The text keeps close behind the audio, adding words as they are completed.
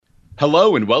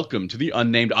Hello and welcome to the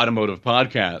Unnamed Automotive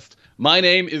Podcast. My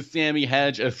name is Sami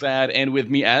Haj Assad, and with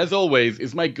me, as always,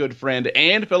 is my good friend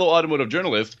and fellow automotive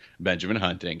journalist, Benjamin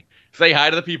Hunting. Say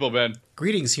hi to the people, Ben.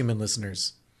 Greetings, human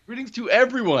listeners. Greetings to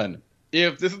everyone.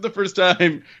 If this is the first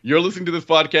time you're listening to this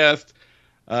podcast,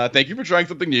 thank you for trying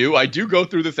something new. I do go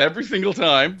through this every single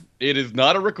time. It is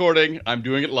not a recording. I'm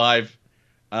doing it live.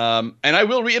 And I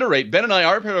will reiterate, Ben and I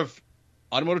are a pair of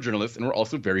automotive journalists, and we're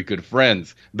also very good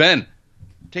friends. Ben,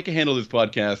 take a handle of this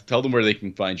podcast. Tell them where they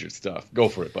can find your stuff. Go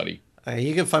for it, buddy.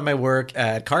 You can find my work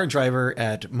at Car and Driver,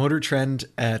 at Motor Trend,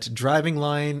 at Driving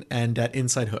Line, and at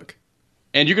Inside Hook.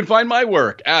 And you can find my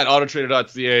work at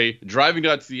autotrader.ca,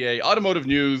 driving.ca, automotive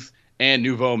news, and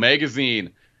Nouveau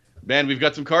magazine. Ben, we've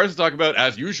got some cars to talk about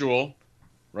as usual,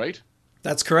 right?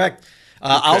 That's correct.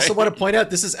 Okay. I also want to point out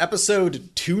this is episode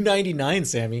 299,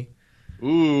 Sammy.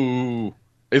 Ooh.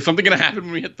 Is something going to happen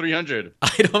when we hit 300?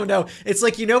 I don't know. It's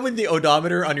like, you know, when the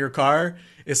odometer on your car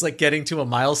is like getting to a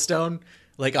milestone,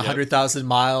 like 100,000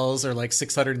 miles or like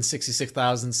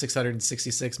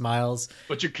 666,666 miles.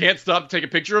 But you can't stop to take a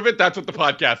picture of it? That's what the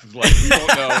podcast is like. We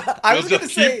don't know. I was going to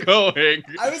say, keep going.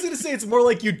 I was going to say it's more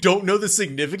like you don't know the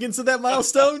significance of that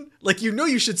milestone. Like, you know,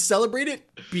 you should celebrate it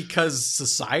because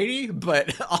society,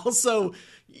 but also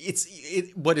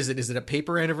what is it? Is it a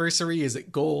paper anniversary? Is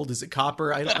it gold? Is it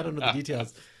copper? I don't know the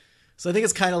details. So I think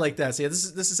it's kind of like that. So yeah,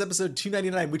 this is episode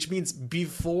 299, which means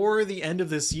before the end of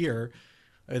this year,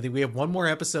 I think we have one more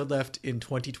episode left in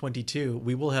 2022.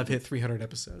 We will have hit 300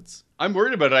 episodes. I'm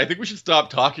worried about it. I think we should stop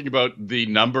talking about the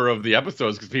number of the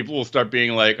episodes because people will start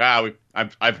being like,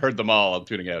 I've heard them all. I'm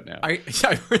tuning out now. Are you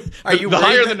the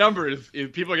higher the number is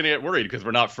people are going to get worried because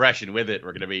we're not fresh and with it.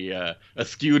 We're going to be a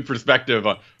skewed perspective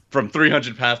from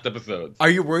 300 past episodes. Are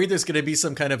you worried there's going to be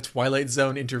some kind of Twilight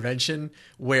Zone intervention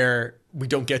where we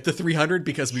don't get to 300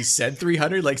 because we said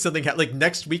 300? Like something like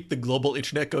next week, the global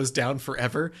internet goes down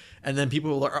forever. And then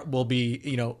people will be,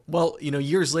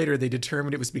 years later, they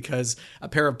determined it was because a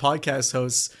pair of podcast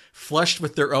hosts flushed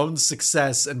with their own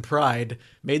success and pride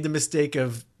made the mistake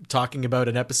of talking about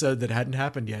an episode that hadn't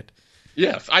happened yet.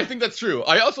 Yes, I think that's true.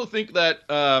 I also think that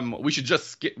we should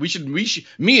just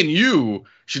me and you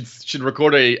should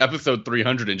record a episode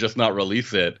 300 and just not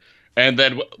release it. And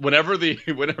then whenever the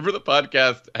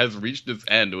podcast has reached its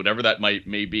end, whatever that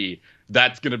may be,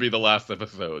 that's going to be the last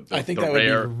episode. I think that would be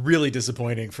really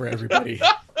disappointing for everybody.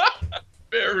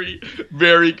 Very,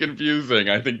 very confusing.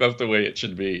 I think that's the way it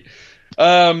should be.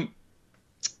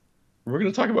 We're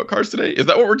going to talk about cars today. Is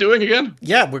that what we're doing again?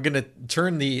 Yeah, we're going to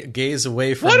turn the gaze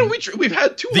away from. Why don't we? We've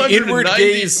had 290. The inward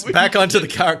gaze back onto the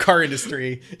car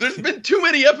industry. There's been too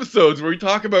many episodes where we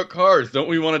talk about cars. Don't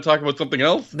we want to talk about something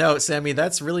else? No, Sammy,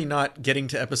 that's really not getting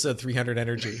to episode 300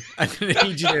 energy. I'm going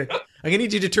to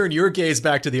need you to turn your gaze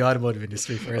back to the automotive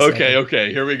industry for a second.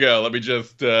 Okay. Here we go. Let me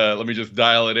just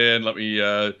dial it in. Let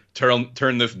me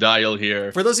turn this dial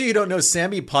here. For those of you who don't know,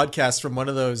 Sammy podcasts from one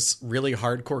of those really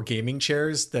hardcore gaming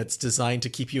chairs that's designed to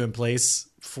keep you in place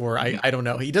for I don't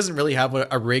know. He doesn't really have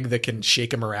a rig that can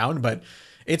shake him around, but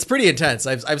it's pretty intense.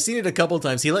 I've seen it a couple of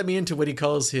times. He let me into what he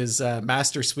calls his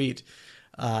master suite.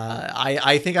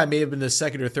 I think I may have been the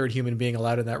second or third human being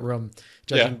allowed in that room,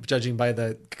 judging by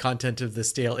the content of the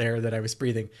stale air that I was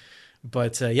breathing.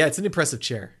 But it's an impressive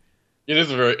chair. It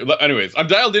is anyways, I'm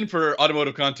dialed in for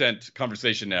automotive content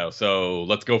conversation now, so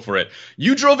let's go for it.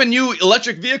 You drove a new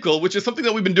electric vehicle, which is something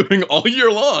that we've been doing all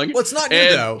year long. Well, it's not new,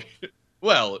 though.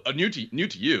 Well, new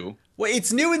to you. Well,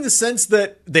 it's new in the sense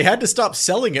that they had to stop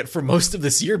selling it for most of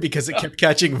this year because it kept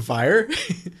catching fire.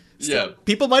 So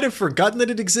people might have forgotten that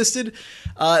it existed.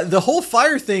 The whole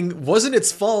fire thing wasn't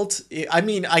its fault. I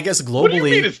mean, I guess globally. What do you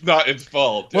mean it's not its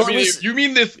fault? Well, you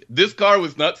mean this car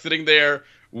was not sitting there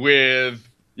with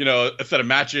a set of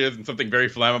matches and something very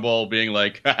flammable being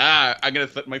like, haha, I'm going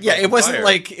to set myself on fire.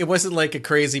 It wasn't like a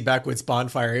crazy backwoods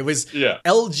bonfire. It was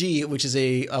LG, which is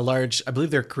a large, I believe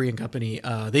they're a Korean company.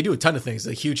 They do a ton of things,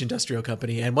 a huge industrial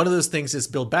company. And one of those things is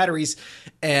build batteries.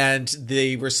 And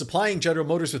they were supplying General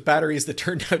Motors with batteries that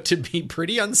turned out to be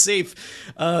pretty unsafe.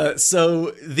 I'm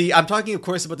talking, of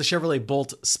course, about the Chevrolet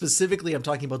Bolt. Specifically, I'm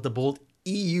talking about the Bolt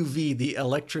EUV, the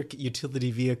electric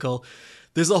utility vehicle.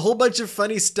 There's a whole bunch of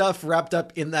funny stuff wrapped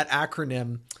up in that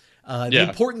acronym. The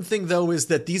important thing, though, is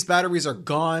that these batteries are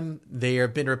gone. They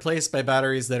have been replaced by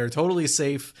batteries that are totally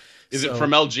safe. Is it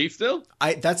from LG still?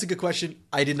 That's a good question.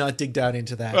 I did not dig down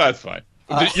into that. Well, that's fine.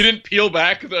 You didn't peel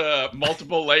back the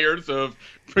multiple layers of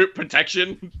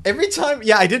protection? Every time,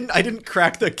 I didn't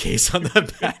crack the case on the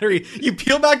battery. You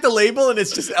peel back the label and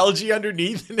it's just LG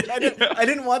underneath. And I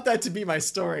didn't want that to be my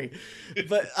story.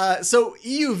 But so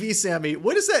EUV, Sammy,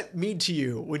 what does that mean to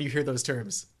you when you hear those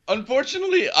terms?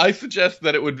 Unfortunately, I suggest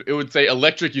that it would say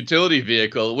electric utility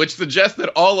vehicle, which suggests that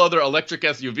all other electric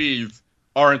SUVs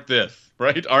aren't this,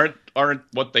 right? Aren't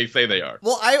what they say they are.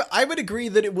 Well, I would agree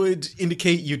that it would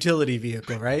indicate utility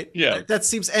vehicle, right? Yeah. That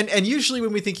seems, and usually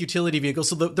when we think utility vehicle,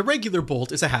 so the regular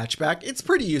Bolt is a hatchback. It's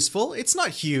pretty useful. It's not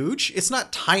huge. It's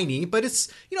not tiny, but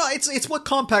it's, it's what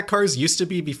compact cars used to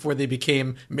be before they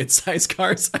became mid-sized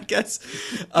cars, I guess.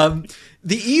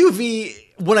 The EUV,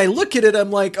 when I look at it,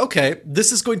 I'm like, okay,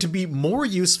 this is going to be more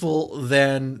useful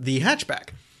than the hatchback.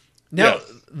 Now,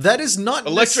 yes. That is not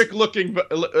electric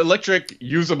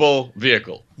usable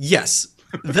vehicle. Yes,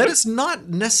 that is not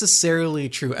necessarily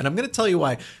true. And I'm going to tell you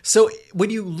why. So when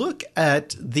you look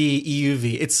at the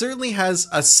EUV, it certainly has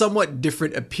a somewhat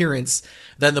different appearance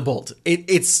than the Bolt.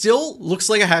 It still looks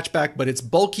like a hatchback, but it's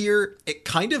bulkier. It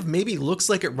kind of maybe looks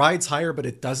like it rides higher, but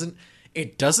it doesn't.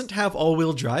 It doesn't have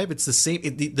all-wheel drive. It's the same.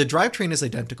 The drivetrain is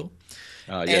identical.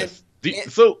 Yes.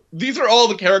 So these are all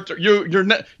the character.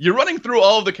 You're running through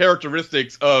all of the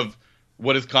characteristics of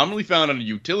what is commonly found on a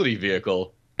utility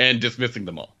vehicle and dismissing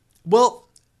them all. Well,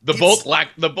 the Bolt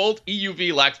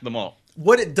EUV lacks them all.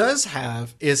 What it does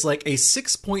have is like a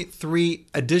 6.3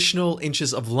 additional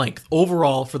inches of length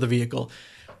overall for the vehicle.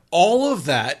 All of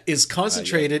that is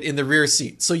concentrated in the rear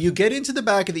seat. So you get into the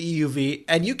back of the EUV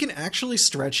and you can actually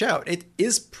stretch out. It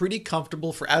is pretty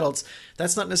comfortable for adults.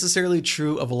 That's not necessarily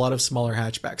true of a lot of smaller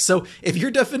hatchbacks. So if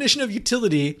your definition of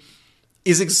utility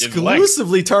is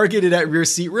exclusively targeted at rear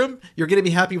seat room, you're going to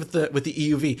be happy with the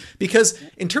EUV. Because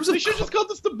in terms of... They should just call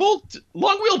this the Bolt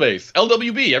long wheelbase,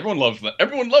 LWB. Everyone loves that.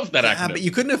 Everyone loves that acronym. But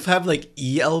you couldn't have like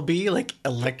ELB, like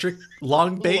electric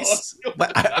long base.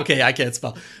 But I can't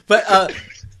spell. But...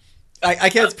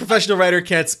 I can't. Professional writer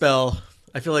can't spell.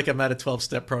 I feel like I'm at a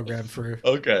 12-step program for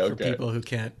people who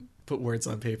can't put words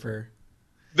on paper.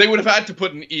 They would have had to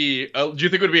put an E. Do you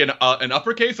think it would be an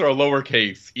uppercase or a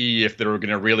lowercase E if they were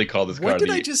going to really call this car? What did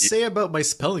I just say about my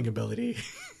spelling ability?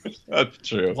 That's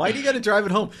true. Why do you got to drive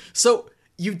it home? So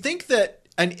you'd think that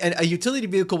a utility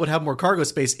vehicle would have more cargo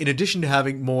space in addition to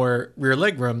having more rear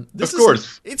legroom. Of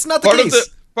course, it's not the case.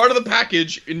 Part of the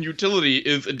package in utility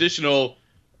is additional.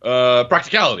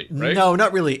 Practicality, right? No,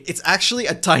 not really. It's actually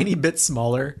a tiny bit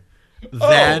smaller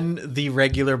than the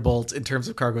regular Bolt in terms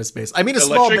of cargo space. I mean, a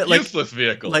small bit, like useless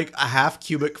vehicle, like a half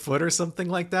cubic foot or something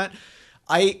like that.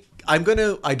 I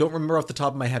don't remember off the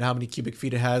top of my head how many cubic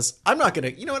feet it has. I'm not gonna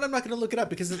look it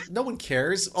up because no one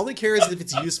cares. All they care is if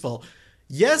it's useful.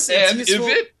 Yes, it's useful.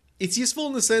 Is it? It's useful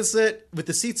in the sense that with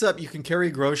the seats up, you can carry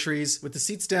groceries. With the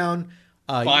seats down,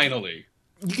 finally,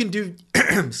 you can do.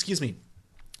 Excuse me.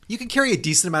 You can carry a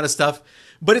decent amount of stuff,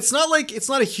 but it's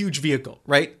not a huge vehicle,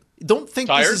 right? Don't think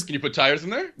tires. Can you put tires in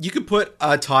there? You could put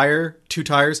a tire, 2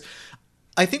 tires.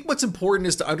 I think what's important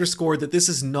is to underscore that this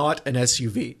is not an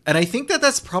SUV. And I think that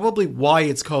that's probably why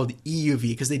it's called EUV,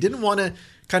 because they didn't want to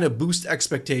kind of boost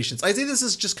expectations. I think this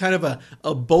is just kind of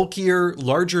a bulkier,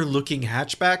 larger looking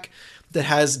hatchback that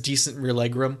has decent rear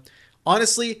legroom.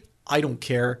 Honestly, I don't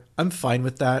care. I'm fine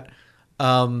with that.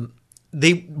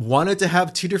 They wanted to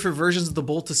have 2 different versions of the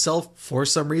Bolt to sell for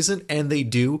some reason, and they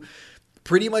do.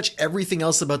 Pretty much everything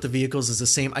else about the vehicles is the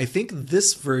same. I think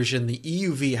this version, the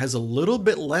EUV, has a little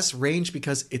bit less range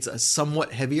because it's a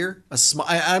somewhat heavier.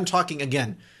 I'm talking,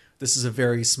 again, this is a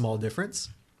very small difference.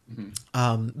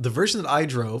 Mm-hmm. The version that I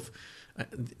drove,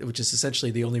 which is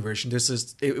essentially the only version,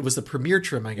 it was the Premier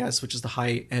trim, I guess, which is the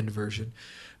high-end version.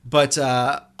 But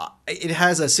it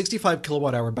has a 65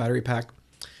 kilowatt-hour battery pack.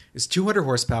 It's 200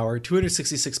 horsepower,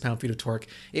 266 pound-feet of torque.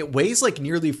 It weighs like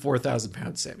nearly 4,000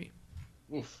 pounds, Sammy.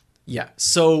 Oof. Yeah,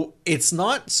 so it's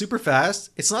not super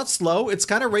fast. It's not slow. It's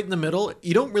kind of right in the middle.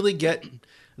 You don't really get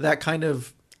that kind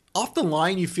of off the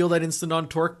line. You feel that instant on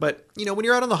torque, but when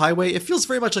you're out on the highway, it feels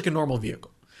very much like a normal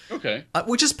vehicle. Okay,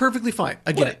 which is perfectly fine.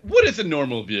 Again, what is a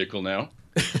normal vehicle now?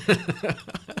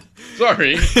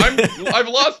 Sorry, I've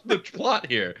lost the plot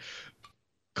here.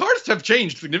 Cars have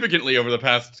changed significantly over the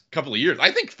past couple of years.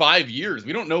 I think 5 years.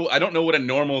 I don't know what a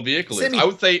normal vehicle is. I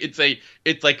would say it's like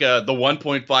the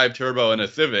 1.5 turbo in a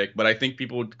Civic, but I think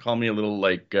people would call me a little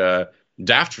like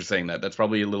daft for saying that. That's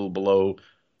probably a little below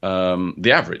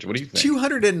the average. What do you think?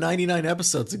 299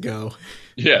 episodes ago.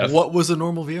 Yes. What was a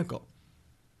normal vehicle?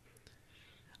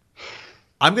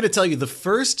 I'm going to tell you the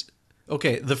first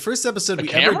episode we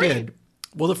ever did.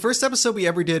 Well, the first episode we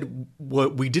ever did,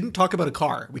 we didn't talk about a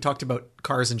car. We talked about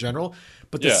cars in general.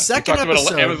 But the second episode... we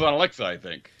talked about Amazon Alexa, I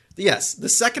think. Yes. The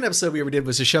second episode we ever did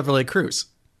was a Chevrolet Cruze.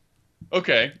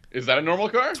 Okay. Is that a normal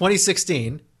car?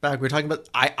 2016. Back we were talking about...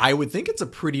 I would think it's a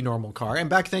pretty normal car. And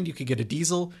back then you could get a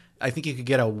diesel. I think you could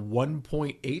get a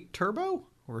 1.8 turbo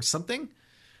or something.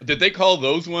 Did they call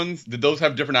those ones? Did those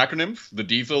have different acronyms? The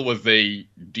diesel was a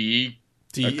D.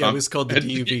 It was called the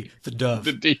DUV, the Dove.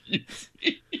 The DUV.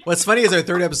 What's funny is our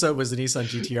third episode was the Nissan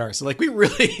GTR. So like we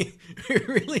really.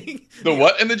 The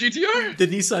what in the GTR? The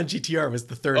Nissan GTR was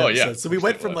the third episode. Yeah, so we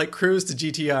went from like cruise to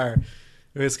GTR.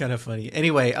 It was kind of funny.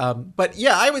 Anyway, but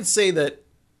yeah, I would say that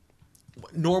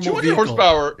normal 200 vehicle,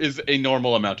 horsepower is a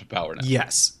normal amount of power now.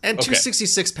 Yes. And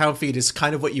 266 pound-feet is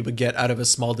kind of what you would get out of a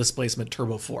small displacement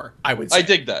Turbo 4, I would say. I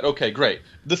dig that. Okay, great.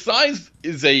 The size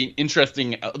is a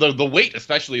interesting, the weight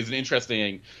especially is an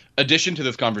interesting addition to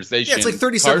this conversation. Yeah, it's like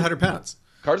 3,700 pounds.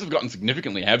 Cars have gotten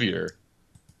significantly heavier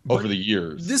over the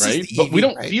years, this right? is the EV, but we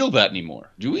don't right? feel that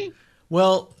anymore, do we?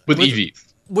 Well, with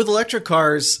EVs. With electric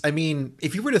cars, I mean,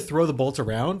 if you were to throw the Bolt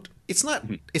around, it's not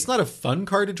a fun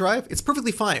car to drive. It's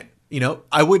perfectly fine. You know,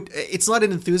 it's not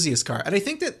an enthusiast car. And I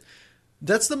think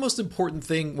that's the most important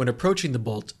thing when approaching the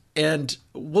Bolt. And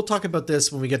we'll talk about this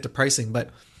when we get to pricing, but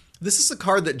this is a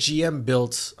car that GM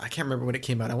built. I can't remember when it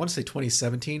came out. I want to say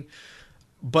 2017.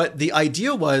 But the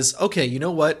idea was, okay, you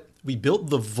know what? We built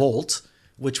the Volt,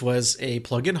 which was a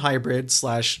plug-in hybrid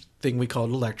 / thing we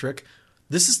called electric.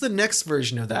 This is the next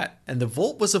version of that. And the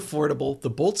Volt was affordable. The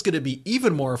Bolt's going to be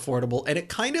even more affordable. And it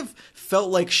kind of felt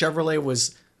like Chevrolet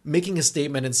was making a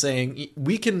statement and saying,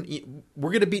 we're going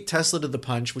to beat Tesla to the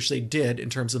punch, which they did in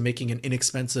terms of making an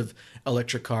inexpensive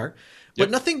electric car. But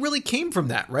nothing really came from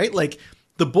that, right? Like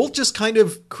the Bolt just kind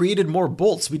of created more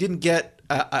Bolts. We didn't get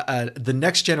the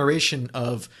next generation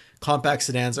of compact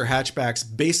sedans or hatchbacks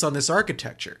based on this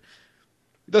architecture.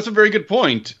 That's a very good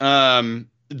point.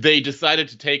 They decided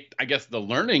to take, I guess, the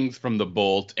learnings from the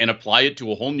Bolt and apply it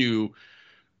to a whole new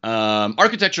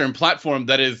architecture and platform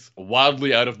that is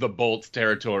wildly out of the Bolt's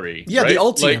territory. Yeah, right? the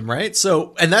Ultium, right?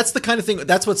 So, and that's the kind of thing,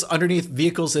 that's what's underneath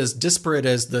vehicles as disparate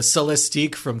as the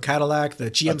Celestiq from Cadillac, the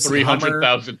GMC Hummer.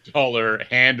 $300,000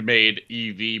 handmade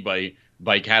EV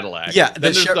by Cadillac. Yeah.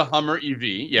 Then there's the Hummer EV,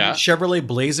 yeah. Chevrolet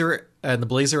Blazer and the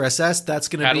Blazer SS, that's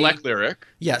going to be... Cadillac Lyriq.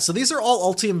 Yeah, so these are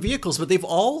all Ultium vehicles, but they've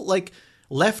all, like,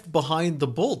 left behind the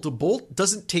Bolt. The Bolt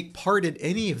doesn't take part in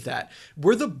any of that.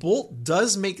 Where the Bolt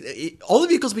does all the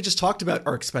vehicles we just talked about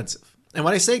are expensive. And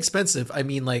when I say expensive, I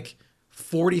mean like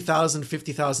 $40,000,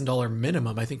 $50,000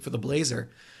 minimum, I think, for the Blazer.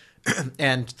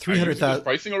 And $300,000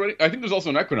 pricing already. I think there's also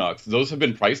an Equinox. Those have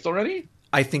been priced already.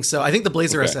 I think so. I think the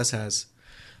Blazer SS has.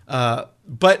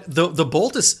 But the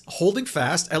Bolt is holding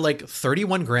fast at like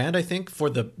 31 grand, I think, for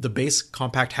the base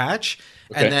compact hatch,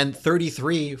 and then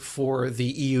 33 for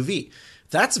the EUV.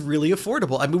 That's really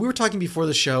affordable. I mean, we were talking before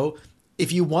the show.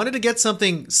 If you wanted to get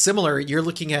something similar, you're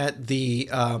looking at the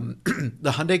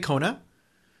the Hyundai Kona,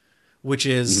 which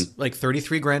is like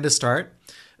 33 grand to start.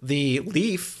 The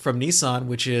Leaf from Nissan,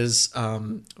 which is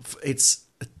it's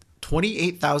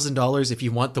 $28,000 if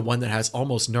you want the one that has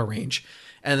almost no range.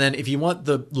 And then if you want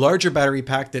the larger battery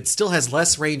pack that still has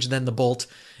less range than the Bolt,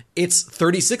 it's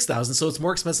 $36,000. So it's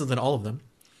more expensive than all of them.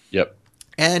 Yep.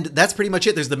 And that's pretty much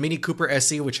it. There's the Mini Cooper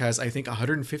SE, which has, I think,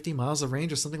 150 miles of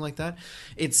range or something like that.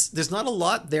 There's not a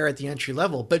lot there at the entry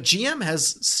level, but GM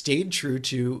has stayed true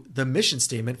to the mission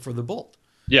statement for the Bolt.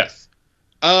 Yes.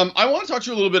 I want to talk to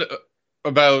you a little bit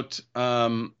about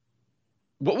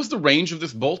what was the range of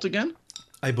this Bolt again?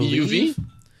 I believe. EUV?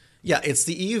 Yeah, it's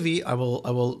the EUV. I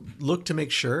will look to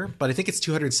make sure, but I think it's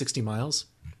 260 miles.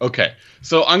 Okay,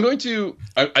 so I'm going to.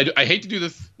 I hate to do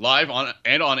this live on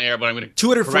air, but I'm going to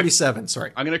 247.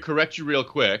 Sorry, I'm going to correct you real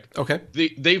quick. Okay,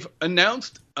 they've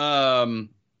announced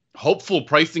hopeful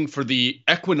pricing for the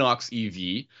Equinox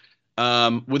EV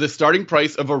with a starting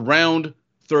price of around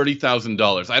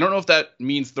 $30,000. I don't know if that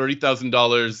means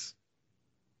 $30,000.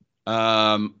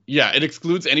 Yeah, it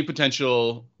excludes any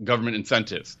potential government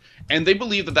incentives, and they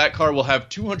believe that car will have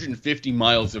 250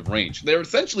 miles of range. They're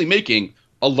essentially making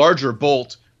a larger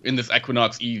Bolt in this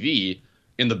Equinox EV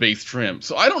in the base trim.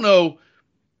 So I don't know.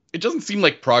 It doesn't seem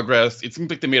like progress. It seems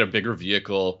like they made a bigger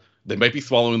vehicle. They might be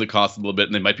swallowing the cost a little bit,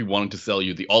 and they might be wanting to sell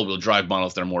you the all-wheel drive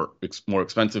models that are more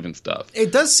expensive and stuff.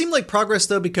 It does seem like progress,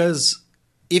 though, because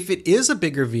if it is a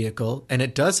bigger vehicle and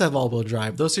it does have all-wheel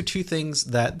drive, those are two things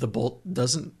that the Bolt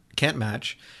can't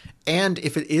match. And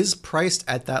if it is priced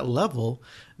at that level,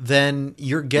 then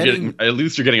at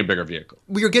least you're getting a bigger vehicle.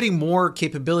 You're getting more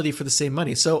capability for the same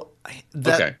money. So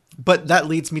but that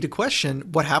leads me to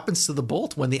question what happens to the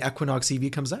Bolt when the Equinox EV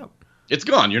comes out. It's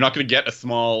gone. You're not going to get a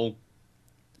small,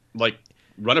 like,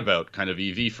 runabout kind of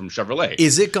EV from Chevrolet.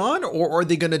 Is it gone, or are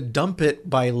they going to dump it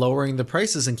by lowering the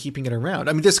prices and keeping it around?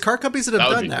 I mean, there's car companies that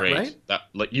have done that, right?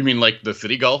 You mean like the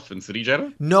City Golf and City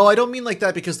Jetta? No, I don't mean like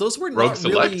that, because those were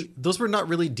not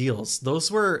really deals.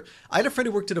 I had a friend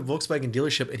who worked at a Volkswagen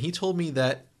dealership, and he told me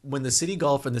that when the City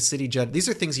Golf and the City Jetta, these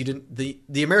are things you didn't,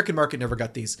 the American market never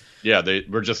got these. Yeah,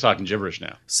 we're just talking gibberish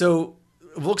now. So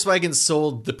Volkswagen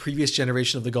sold the previous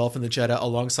generation of the Golf and the Jetta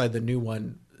alongside the new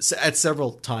one at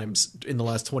several times in the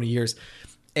last 20 years.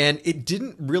 And it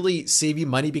didn't really save you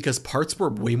money because parts were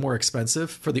way more expensive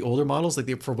for the older models.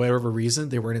 Like for whatever reason,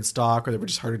 they weren't in stock or they were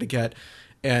just harder to get.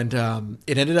 And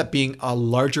it ended up being a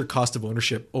larger cost of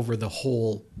ownership over the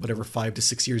whole, whatever, 5 to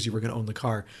 6 years you were going to own the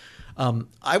car.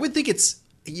 I would think it's,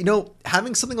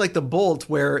 having something like the Bolt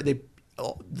where the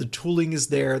tooling is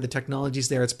there, the technology is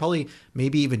there. It's probably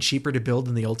maybe even cheaper to build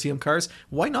than the Ultium cars.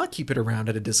 Why not keep it around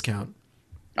at a discount?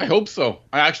 I hope so.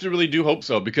 I actually really do hope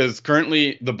so, because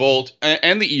currently the Bolt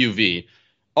and the EUV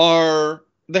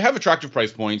they have attractive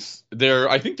price points.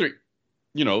 I think they're,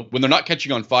 when they're not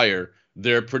catching on fire,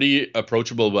 they're pretty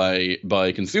approachable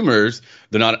by consumers.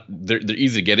 They're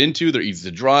easy to get into. They're easy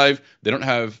to drive. They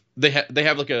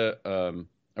have like a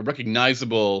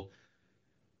recognizable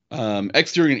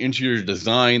exterior and interior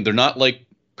design. They're not like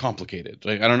complicated.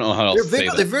 Like, I don't know how else to say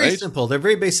that. They're very simple. They're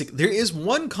very basic. There is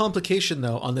one complication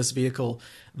though on this vehicle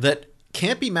that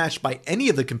can't be matched by any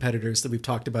of the competitors that we've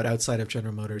talked about outside of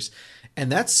General Motors,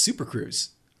 and that's Super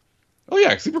Cruise. Oh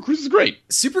yeah, Super Cruise is great.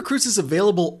 Super Cruise is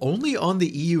available only on the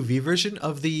EUV version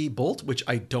of the Bolt, which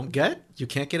I don't get. You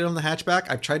can't get it on the hatchback.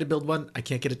 I've tried to build one. I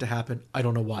can't get it to happen. I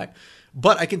don't know why.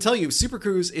 But I can tell you, Super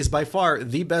Cruise is by far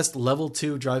the best level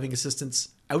 2 driving assistance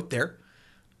out there.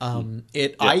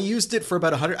 I used it for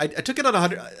about 100. I took it on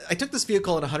 100. I took this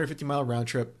vehicle on a 150-mile round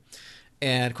trip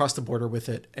and crossed the border with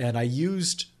it. And I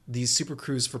used these Super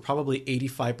Cruise for probably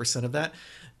 85% of that.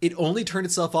 It only turned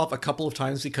itself off a couple of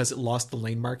times because it lost the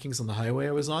lane markings on the highway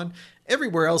I was on.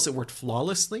 Everywhere else, it worked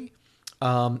flawlessly.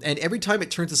 And every time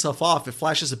it turns itself off, it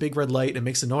flashes a big red light and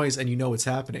makes a noise, and you know what's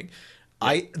happening.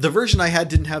 The version I had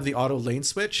didn't have the auto lane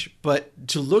switch, but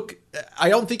I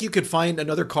don't think you could find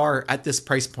another car at this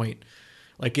price point,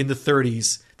 like in the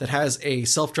 30s, that has a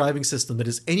self-driving system that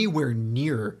is anywhere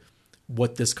near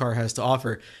what this car has to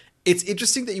offer. It's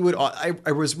interesting that you would.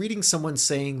 I was reading someone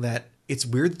saying that it's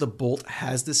weird that the Bolt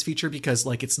has this feature because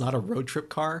like it's not a road trip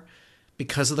car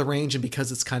because of the range and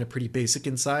because it's kind of pretty basic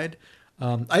inside.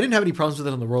 I didn't have any problems with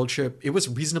it on the road trip. It was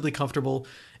reasonably comfortable.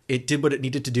 It did what it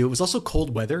needed to do. It was also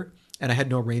cold weather, and I had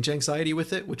no range anxiety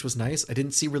with it, which was nice. I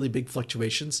didn't see really big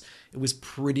fluctuations. It was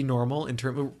pretty normal in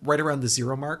terms of right around the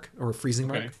 0 mark or freezing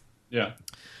mark. Yeah.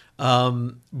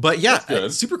 But yeah,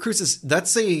 Super Cruise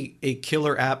that's a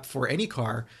killer app for any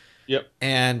car. Yep.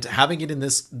 And having it in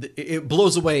this, it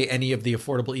blows away any of the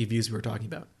affordable EVs we were talking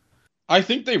about. I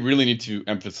think they really need to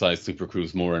emphasize Super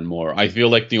Cruise more and more. I feel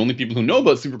like the only people who know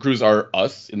about Super Cruise are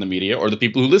us in the media or the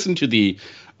people who listen to the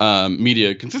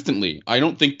media consistently. I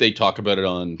don't think they talk about it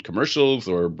on commercials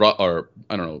or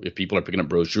I don't know if people are picking up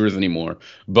brochures anymore.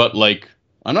 But like,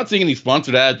 I'm not seeing any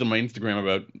sponsored ads on my Instagram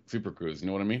about Super Cruise. You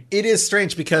know what I mean? It is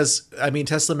strange because,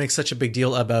 Tesla makes such a big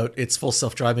deal about its full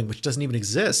self-driving, which doesn't even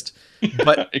exist.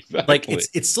 But exactly. Like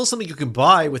it's still something you can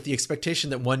buy with the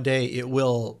expectation that one day it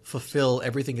will fulfill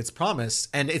everything it's promised.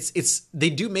 And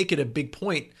they do make it a big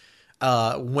point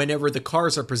whenever the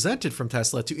cars are presented from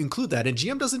Tesla to include that. And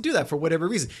GM doesn't do that for whatever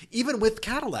reason. Even with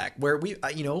Cadillac, where we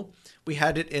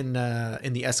had it in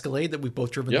the Escalade that we've both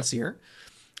driven this year.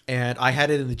 And I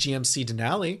had it in the GMC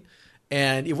Denali,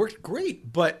 and it worked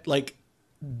great. But like,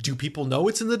 do people know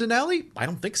it's in the Denali? I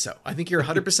don't think so. I think you're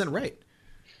 100% right.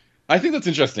 I think that's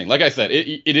interesting. Like I said,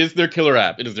 it is their killer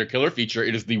app. It is their killer feature.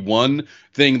 It is the one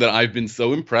thing that I've been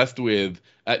so impressed with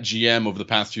at GM over the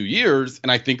past few years.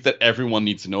 And I think that everyone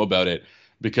needs to know about it,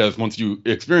 because once you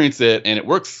experience it and it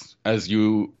works as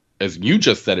you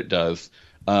just said it does,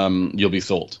 you'll be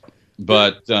sold.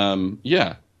 But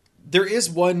yeah. There is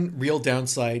one real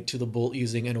downside to the Bolt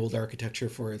using an old architecture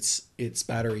for its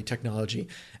battery technology,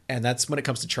 and that's when it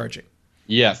comes to charging.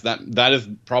 Yes, that is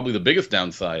probably the biggest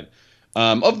downside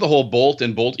of the whole Bolt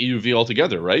and Bolt EUV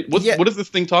altogether, right? What does this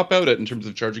thing top out at in terms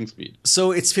of charging speed?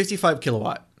 So it's 55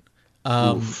 kilowatt.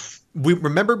 We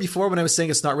remember before when I was saying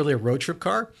it's not really a road trip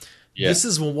car. Yeah. This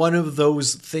is one of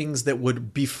those things that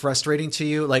would be frustrating to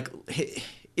you. Like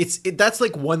that's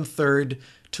like 1/3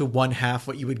 to 1/2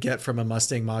 what you would get from a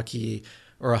Mustang Mach-E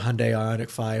or a Hyundai Ioniq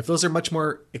 5. Those are much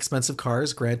more expensive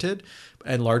cars, granted,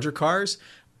 and larger cars.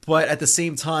 But at the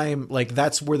same time, like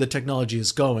that's where the technology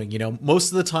is going.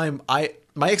 Most of the time,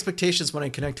 my expectations when I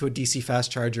connect to a DC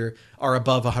fast charger are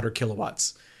above 100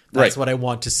 kilowatts. That's what I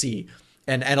want to see.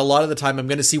 And a lot of the time I'm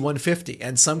going to see 150,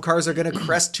 and some cars are going to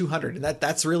crest 200, and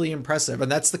that's really impressive. And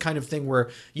that's the kind of thing where,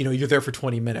 you're there for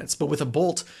 20 minutes. But with a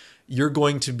Bolt, you're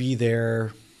going to be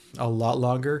there a lot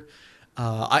longer.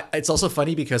 It's also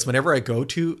funny because whenever I go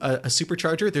to a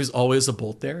supercharger, there's always a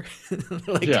Bolt there.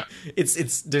 Like, yeah,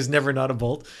 it's there's never not a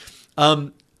Bolt.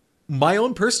 My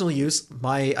own personal use,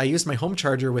 I used my home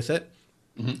charger with it.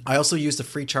 Mm-hmm. I also used a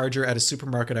free charger at a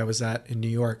supermarket I was at in New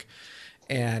York.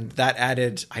 And that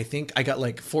added, I think I got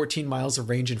like 14 miles of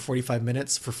range in 45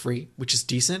 minutes for free, which is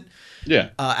decent. Yeah.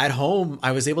 At home,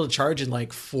 I was able to charge in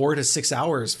like 4 to 6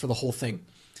 hours for the whole thing,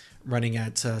 running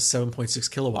at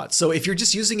 7.6 kilowatts. So if you're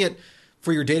just using it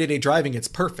for your day-to-day driving, it's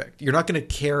perfect. You're not going to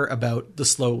care about the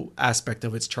slow aspect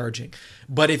of its charging.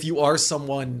 But if you are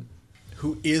someone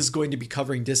who is going to be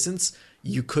covering distance,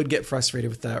 you could get frustrated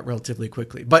with that relatively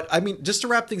quickly. But I mean, just to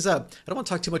wrap things up, I don't want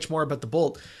to talk too much more about the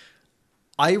Bolt.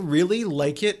 I really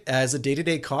like it as a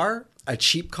day-to-day car, a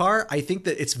cheap car. I think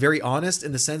that it's very honest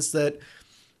in the sense that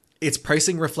its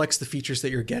pricing reflects the features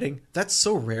that you're getting. That's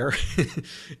so rare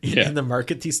in the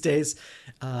market these days.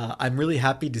 I'm really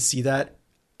happy to see that.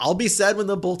 I'll be sad when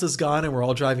the Bolt is gone and we're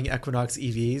all driving Equinox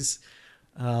EVs,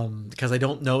 because I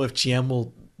don't know if GM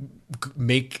will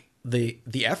make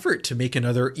the effort to make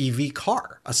another EV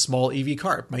car, a small EV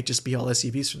car. It might just be all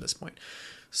SUVs from this point.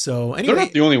 So anyway, they're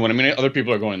not the only one. I mean, other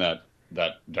people are going that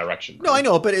direction. Right? No, I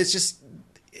know, but it's just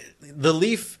the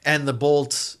Leaf and the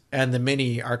Bolt and the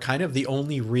Mini are kind of the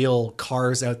only real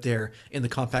cars out there in the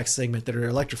compact segment that are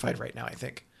electrified right now, I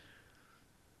think.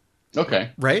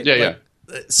 Okay. Right? Yeah.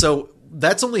 So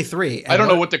that's only 3. I don't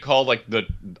know what to call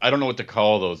I don't know what to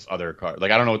call those other cars.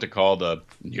 Like, I don't know what to call the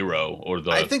Nero or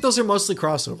the. I think those are mostly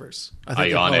crossovers. I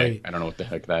think Ioniq. I don't know what the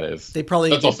heck that is.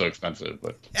 That's also expensive,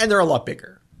 but. And they're a lot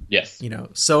bigger. Yes.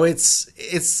 So it's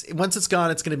once it's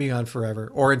gone, it's going to be gone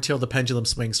forever, or until the pendulum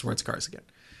swings towards cars again.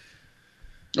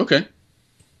 Okay.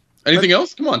 Anything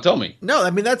else? Come on, tell me. No,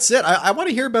 I mean, that's it. I want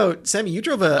to hear about, Sammy, you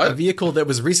drove a vehicle that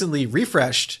was recently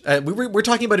refreshed. We're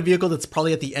talking about a vehicle that's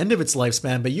probably at the end of its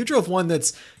lifespan, but you drove one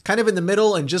that's kind of in the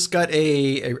middle and just got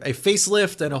a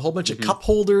facelift and a whole bunch of cup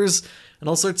holders and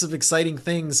all sorts of exciting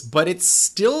things, but it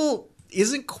still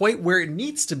isn't quite where it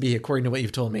needs to be, according to what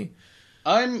you've told me.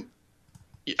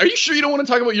 Are you sure you don't want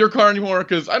to talk about your car anymore?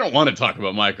 Because I don't want to talk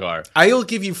about my car. I'll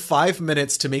give you 5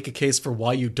 minutes to make a case for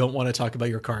why you don't want to talk about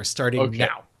your car, starting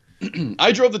now.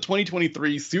 I drove the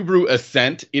 2023 Subaru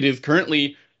Ascent. It is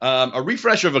currently a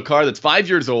refresh of a car that's 5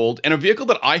 years old, and a vehicle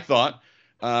that I thought,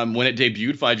 when it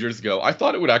debuted 5 years ago, I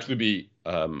thought it would actually be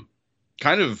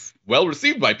kind of well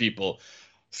received by people.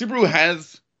 Subaru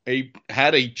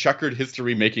had a checkered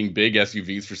history making big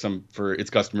SUVs for its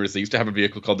customers. They used to have a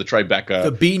vehicle called the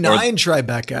Tribeca. The B9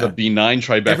 Tribeca. The B9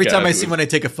 Tribeca. Every time I see when I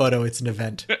take a photo, it's an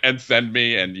event. And send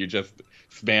me, and you just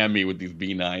spam me with this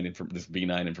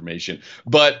B9 information.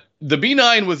 But the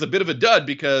B9 was a bit of a dud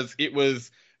because it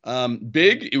was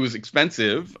big, it was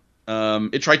expensive,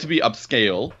 it tried to be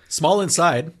upscale. Small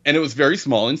inside. And it was very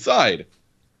small inside.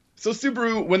 So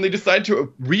Subaru, when they decided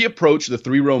to reapproach the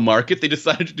 3-row market, they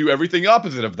decided to do everything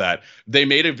opposite of that. They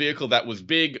made a vehicle that was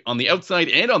big on the outside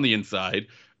and on the inside,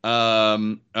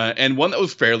 and one that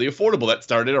was fairly affordable. That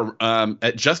started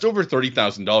at just over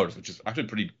 $30,000, which is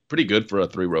actually pretty good for a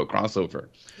 3-row crossover.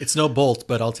 It's no Bolt,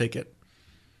 but I'll take it.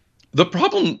 The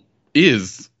problem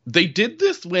is they did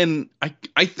this when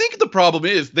I think the problem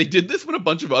is they did this when a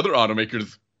bunch of other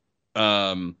automakers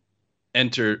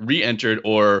re-entered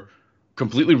or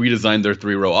completely redesigned their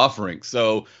 3-row offering.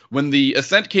 So when the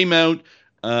Ascent came out,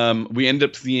 we end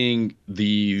up seeing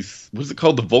these, what is it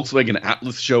called? The Volkswagen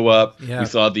Atlas show up. Yeah. We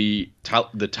saw the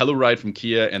Telluride from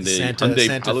Kia and the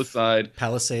Hyundai Palisade.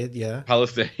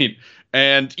 Palisade.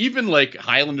 And even like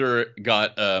Highlander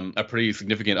got a pretty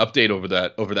significant update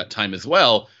over that time as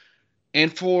well.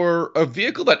 And for a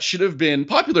vehicle that should have been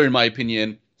popular, in my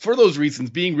opinion, for those reasons,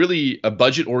 being really a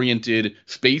budget-oriented,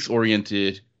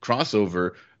 space-oriented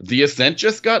crossover, the Ascent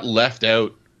just got left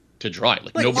out to dry.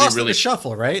 Like nobody lost really in the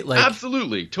shuffle, right?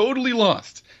 Absolutely, totally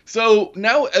lost. So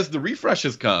now, as the refresh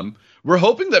has come, we're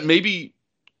hoping that maybe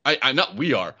I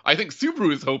think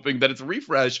Subaru is hoping that its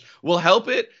refresh will help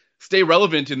it stay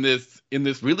relevant in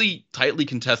this really tightly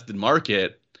contested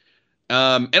market.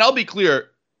 And I'll be clear,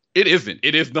 it isn't.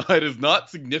 It is not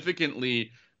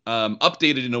significantly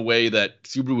updated in a way that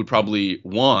Subaru would probably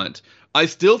want. I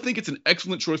still think it's an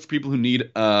excellent choice for people who need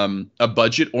a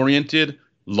budget-oriented,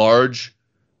 large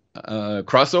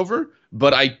crossover.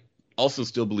 But I also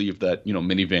still believe that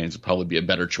minivans would probably be a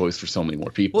better choice for so many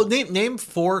more people. Well, name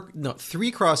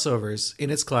 3 crossovers in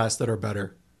its class that are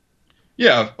better.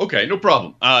 Yeah. Okay. No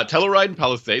problem. Telluride and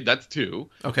Palisade. That's 2.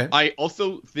 Okay. I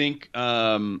also think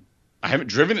I haven't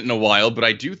driven it in a while, but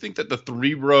I do think that the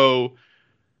 3-row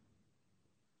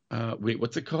wait,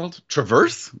 what's it called?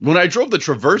 Traverse? When I drove the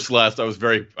Traverse last, I was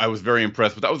very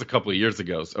impressed, but that was a couple of years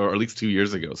ago, or at least 2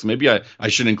 years ago. So maybe I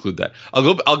should include that.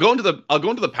 I'll go into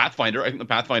the Pathfinder. I think the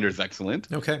Pathfinder is excellent.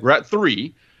 Okay. We're at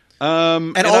 3.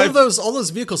 And all those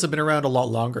vehicles have been around a lot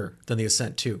longer than the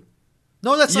Ascent too.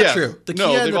 No, that's not true. The Kia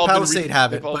and the Palisade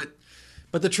have it,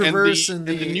 but the Traverse and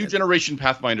the new generation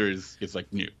Pathfinder is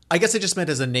like new. I guess I just meant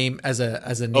as a name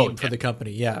for the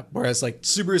company, yeah. Whereas like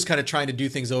Subaru's kind of trying to do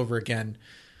things over again.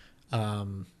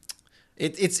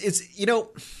 It's you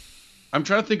know. I'm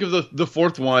trying to think of the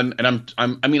fourth one, and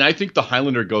I think the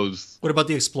Highlander goes. What about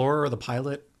the Explorer or the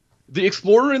Pilot? The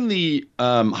Explorer and the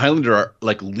Highlander are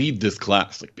like lead this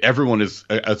class. Like everyone is,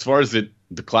 as far as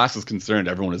the class is concerned,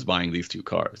 everyone is buying these two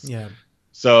cars. Yeah.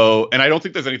 So, and I don't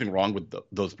think there's anything wrong with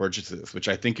those purchases, which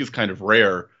I think is kind of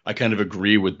rare. I kind of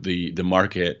agree with the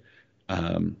market.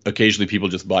 Occasionally, people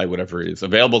just buy whatever is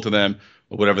available to them,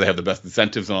 or whatever they have the best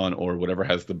incentives on, or whatever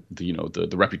has the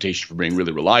reputation for being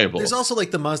really reliable. There's also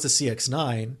like the Mazda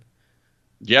CX-9.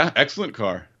 Yeah, excellent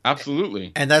car.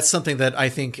 Absolutely. And that's something that I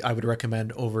think I would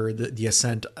recommend over the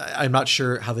Ascent. I'm not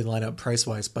sure how they line up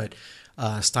price-wise, but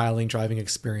styling, driving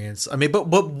experience. I mean, but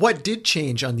what did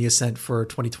change on the Ascent for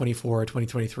 2024 or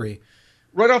 2023?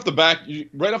 Right off the bat,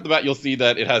 you'll see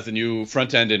that it has a new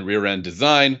front end and rear end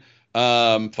design,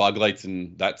 fog lights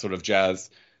and that sort of jazz.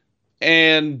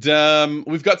 And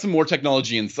we've got some more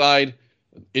technology inside.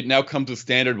 It now comes with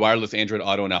standard wireless Android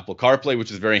Auto and Apple CarPlay,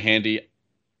 which is very handy.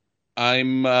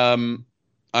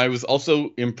 I was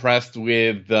also impressed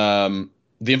with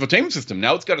the infotainment system.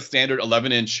 Now it's got a standard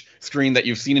 11-inch screen that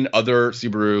you've seen in other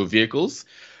Subaru vehicles,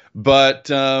 but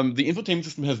the infotainment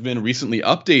system has been recently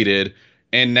updated,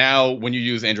 and now when you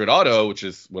use Android Auto, which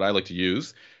is what I like to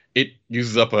use, it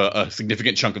uses up a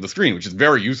significant chunk of the screen, which is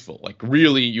very useful. Like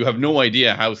really, you have no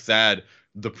idea how sad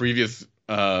the previous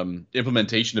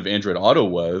implementation of Android Auto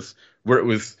was, where it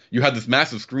was you had this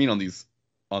massive screen on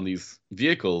these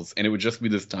vehicles, and it would just be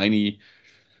this tiny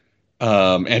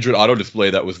Android Auto display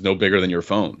that was no bigger than your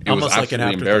phone. It almost was absolutely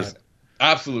like an embarrassing.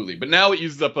 Absolutely. But now it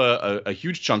uses up a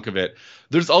huge chunk of it.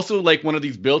 There's also like one of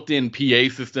these built-in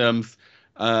PA systems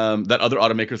that other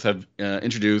automakers have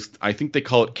introduced. I think they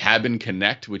call it Cabin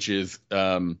Connect, which is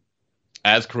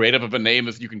as creative of a name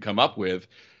as you can come up with.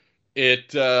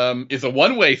 It is a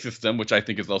one-way system, which I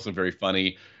think is also very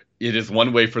funny. It is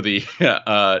one way for the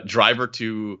driver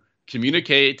to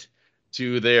communicate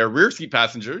to their rear seat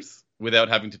passengers without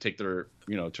having to take their,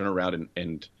 turn around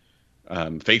and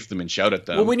face them and shout at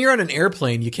them. Well, when you're on an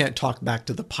airplane, you can't talk back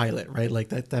to the pilot, right? Like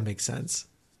that makes sense.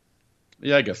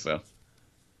 Yeah, I guess so.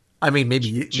 I mean,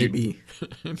 maybe. Do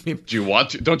you want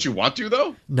to? Don't you want to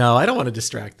though? No, I don't want to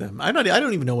distract them. I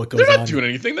don't even know what goes on. They're not doing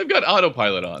anything. They've got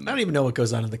autopilot on. I don't even know what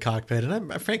goes on in the cockpit, and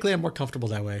I'm more comfortable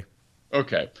that way.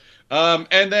 Okay.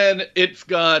 And then it's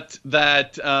got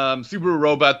that Subaru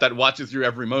robot that watches your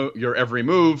every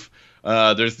move.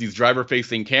 There's these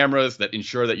driver-facing cameras that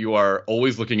ensure that you are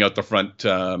always looking out the front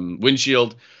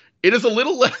windshield. It is a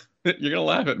little less. You're gonna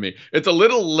laugh at me. It's a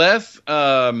little less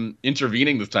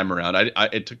intervening this time around.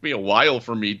 It took me a while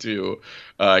for me to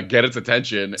get its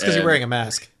attention. It's because you're wearing a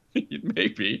mask.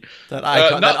 Maybe that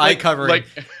eye covering. Like,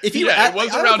 it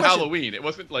was around Halloween. It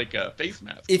wasn't like a face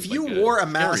mask. If you wore a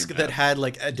mask that had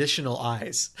like additional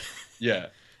eyes, yeah,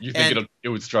 you think it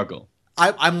would struggle.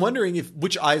 I'm wondering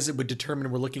which eyes it would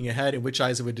determine we're looking ahead and which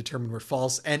eyes it would determine we're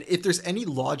false, and if there's any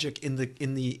logic in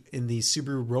the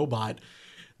Subaru robot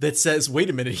that says, "Wait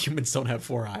a minute, humans don't have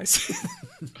 4 eyes."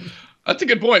 That's a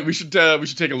good point. We should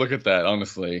take a look at that.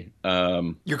 Honestly,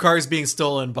 your car is being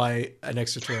stolen by an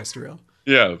extraterrestrial.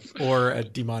 Yeah, or a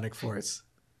demonic force.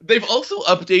 They've also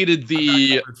updated the. I'm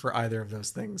not covered for either of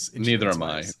those things. Neither am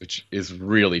I, which is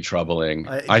really troubling.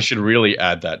 I should really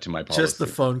add that to my policy. Just the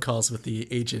phone calls with the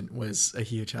agent was a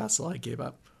huge hassle. I gave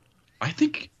up. I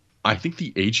think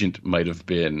the agent might have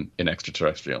been an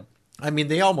extraterrestrial. I mean,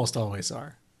 they almost always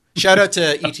are. Shout out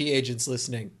to ET agents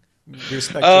listening.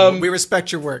 We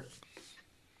respect your work.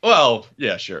 Well,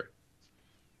 yeah, sure.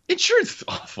 Insurance is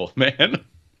awful, man.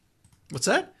 What's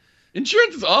that?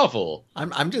 Insurance is awful.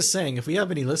 I'm just saying, if we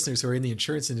have any listeners who are in the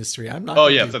insurance industry, I'm not. Oh,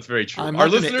 yes, that's very true. I'm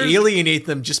not going to alienate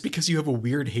them just because you have a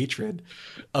weird hatred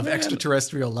of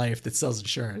extraterrestrial life that sells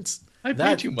insurance. I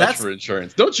pay too much for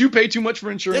insurance. Don't you pay too much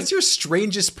for insurance? That's your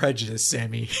strangest prejudice,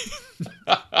 Sammy.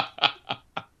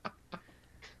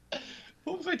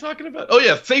 What was I talking about? Oh,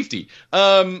 yeah, safety.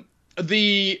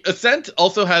 The Ascent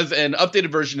also has an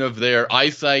updated version of their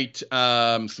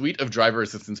EyeSight suite of driver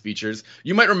assistance features.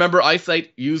 You might remember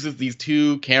EyeSight uses these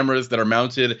 2 cameras that are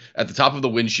mounted at the top of the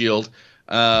windshield.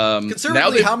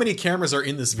 Conservatively, how many cameras are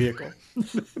in this vehicle?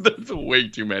 That's way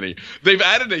too many. They've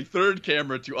added a third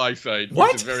camera to eyesight.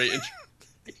 What? Which is very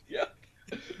interesting. Yeah.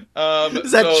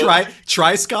 Is that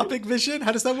triscopic vision?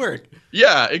 How does that work?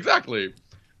 Yeah, exactly.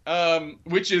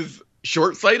 Which is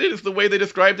short-sighted is the way they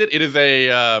described it. It is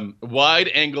a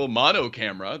wide-angle mono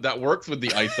camera that works with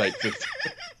the eyesight system.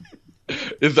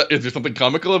 Is there something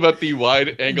comical about the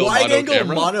wide-angle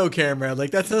mono camera?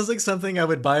 Like, that sounds like something I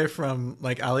would buy from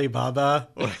like Alibaba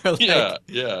or like,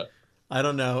 yeah. I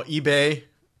don't know, eBay.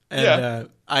 And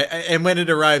and when it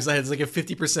arrives, I had like a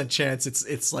 50% chance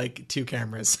it's like two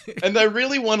cameras. And I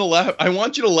really want to laugh. I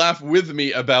want you to laugh with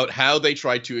me about how they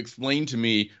try to explain to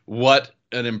me what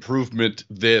an improvement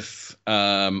these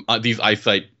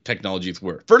eyesight technologies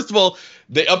were. First of all,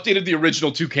 they updated the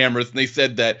original two cameras, and they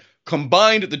said that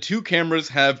combined, the two cameras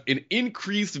have an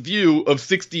increased view of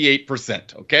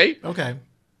 68%. Okay.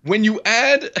 When you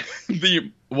add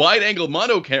the wide-angle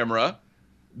mono camera,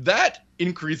 that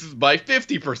increases by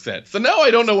 50%. So now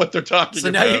I don't know what they're talking about.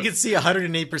 So now you can see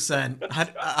 108%,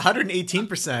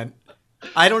 118%.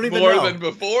 I don't even know. More than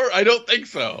before? I don't think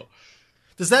so.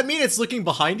 Does that mean it's looking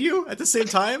behind you at the same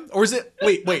time? Or is it,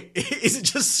 wait, is it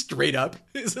just straight up?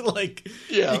 Is it like,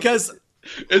 because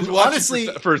it's honestly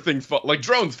for things like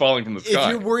drones falling from the sky. If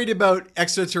you're worried about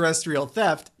extraterrestrial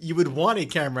theft, you would want a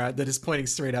camera that is pointing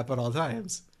straight up at all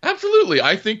times. Absolutely.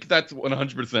 I think that's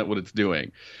 100% what it's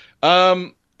doing.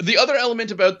 The other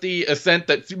element about the Ascent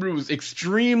that Subaru was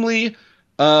extremely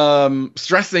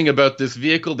stressing about this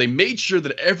vehicle, they made sure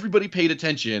that everybody paid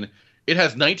attention. It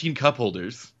has 19 cup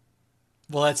holders.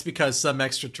 Well, that's because some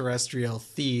extraterrestrial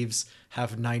thieves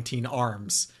have 19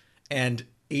 arms and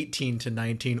 18 to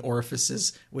 19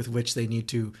 orifices with which they need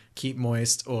to keep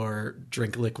moist or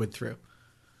drink liquid through.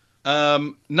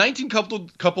 19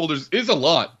 cup holders is a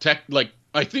lot.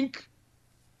 I think,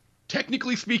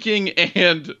 technically speaking,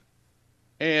 and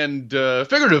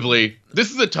figuratively,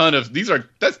 this is a ton of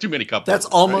that's too many cup holders.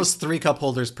 That's almost 3 cup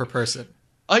holders per person.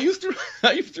 I used to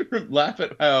laugh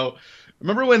at how,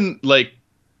 remember when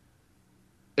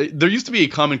there used to be a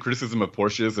common criticism of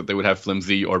Porsches that they would have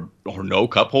flimsy or no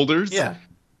cup holders. Yeah.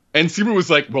 And Subaru was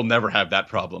like, we'll never have that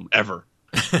problem ever.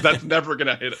 That's never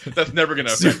gonna hit. That's never gonna.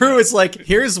 Subaru is like,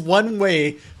 here's one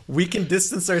way we can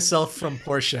distance ourselves from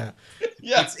Porsche.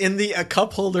 Yeah, it's in the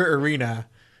cup holder arena.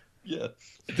 Yes,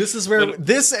 this is where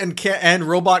this and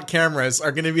robot cameras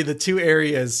are going to be the two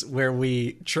areas where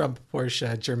we trump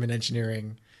Porsche German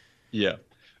engineering. Yeah.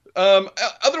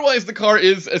 Otherwise, the car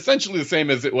is essentially the same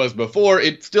as it was before.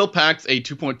 It still packs a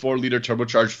 2.4 liter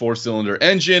turbocharged 4-cylinder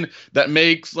engine that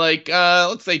makes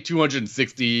let's say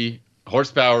 260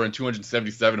 horsepower and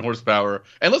 277 horsepower.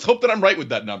 And let's hope that I'm right with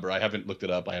that number. I haven't looked it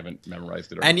up. I haven't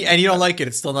memorized it. And you don't like it.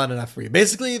 It's still not enough for you.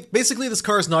 Basically, this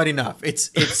car is not enough. It's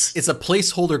a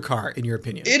placeholder car, in your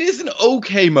opinion. It is an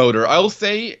okay motor. I will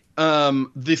say the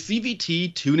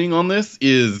CVT tuning on this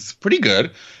is pretty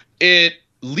good. It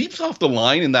leaps off the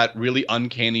line in that really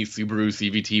uncanny Subaru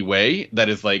CVT way that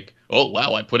is like, oh,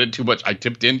 wow, I put in too much. I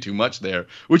tipped in too much there,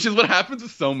 which is what happens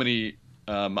with so many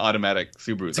automatic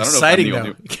Subarus. It's exciting, though.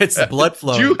 It gets the blood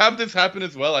flowing. Do you have this happen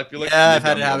as well? I feel like I've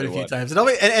had it happen a few times.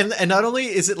 And not only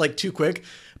is it like too quick,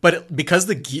 but because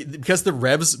the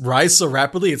revs rise so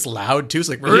rapidly, it's loud too. It's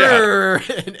like,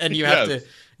 and you have to,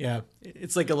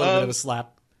 it's like a little bit of a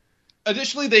slap.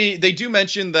 Additionally, they do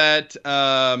mention that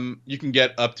you can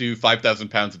get up to 5,000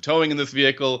 pounds of towing in this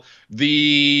vehicle.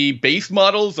 The base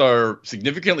models are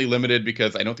significantly limited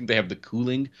because I don't think they have the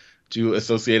cooling to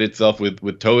associate itself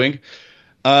with towing.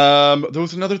 There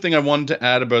was another thing I wanted to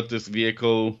add about this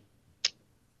vehicle.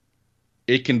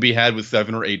 It can be had with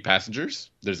 7 or 8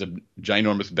 passengers. There's a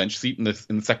ginormous bench seat in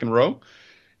the second row.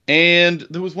 And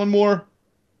there was one more.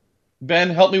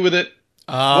 Ben, help me with it.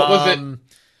 What was it?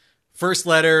 First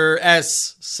letter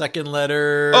S, second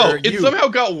letter it somehow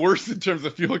got worse in terms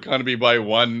of fuel economy by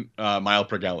 1 mile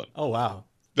per gallon. Oh, wow.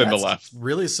 Than the last.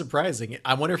 Really surprising.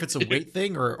 I wonder if it's a weight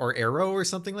thing or aero or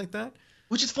something like that.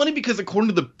 Which is funny because according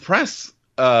to the press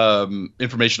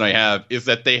information I have is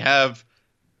that they have,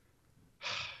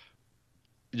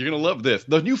 you're going to love this.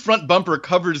 The new front bumper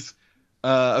covers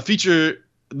the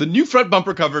new front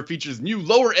bumper cover features new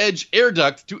lower edge air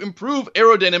ducts to improve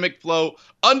aerodynamic flow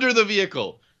under the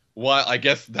vehicle. Well, I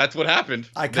guess that's what happened.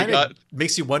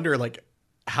 Makes you wonder, like,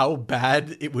 how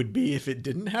bad it would be if it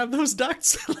didn't have those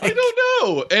ducts. I don't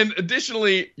know. And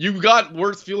additionally, you got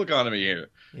worse fuel economy here.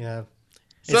 Yeah.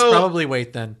 It's probably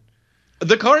weight then.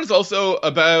 The car is also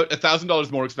about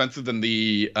 $1,000 more expensive than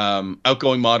the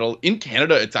outgoing model. In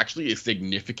Canada, it's actually a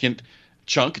significant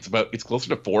chunk. It's closer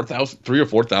to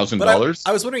 $3,000 or $4,000.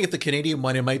 I was wondering if the Canadian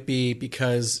one, it might be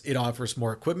because it offers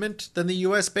more equipment than the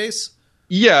US base.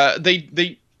 Yeah,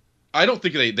 I don't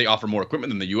think they offer more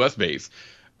equipment than the US base,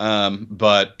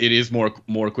 but it is more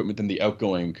equipment than the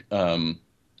outgoing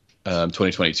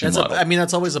 2022 model.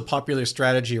 That's always a popular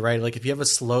strategy, right? Like if you have a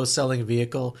slow selling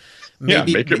vehicle,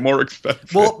 maybe make it more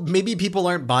expensive. Well, maybe people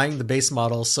aren't buying the base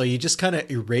model, so you just kind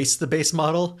of erase the base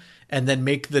model and then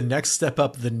make the next step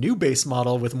up the new base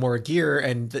model with more gear,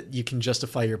 and that you can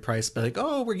justify your price by like,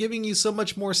 oh, we're giving you so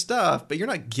much more stuff, but you're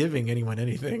not giving anyone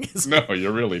anything. No,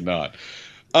 you're really not.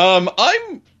 I'm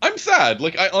sad.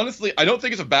 Like I don't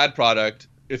think it's a bad product.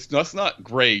 It's just not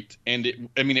great, and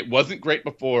it wasn't great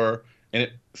before, and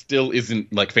it still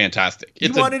isn't like fantastic.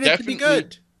 You wanted it to be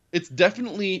good. It's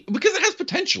definitely because it has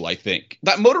potential, I think.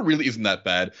 That motor really isn't that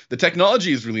bad. The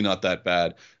technology is really not that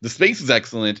bad. The space is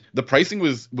excellent. The pricing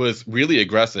was really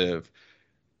aggressive.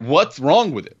 What's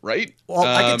wrong with it, right? Well,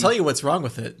 I can tell you what's wrong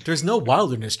with it. There's no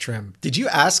wilderness trim. Did you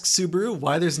ask Subaru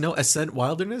why there's no Ascent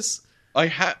wilderness? I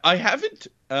haven't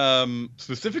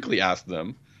specifically asked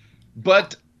them,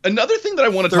 but another thing that I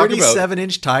want to talk about...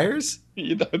 37-inch tires?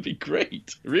 Yeah, that would be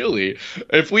great, really.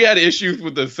 If we had issues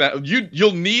with the sound,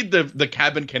 you'll need the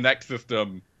Cabin Connect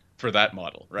system for that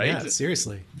model, right? Yeah,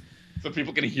 seriously. So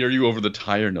people can hear you over the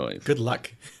tire noise. Good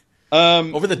luck.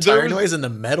 Over the tire noise and the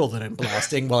metal that I'm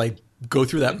blasting while I go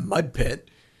through that mud pit.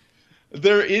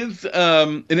 There is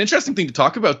an interesting thing to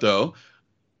talk about, though.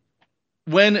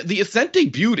 When the Ascent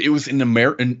debuted, it was in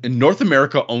North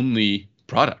America only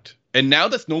product, and now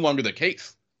that's no longer the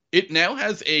case. It now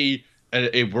has a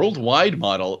worldwide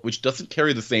model which doesn't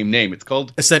carry the same name. It's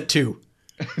called Ascent 2.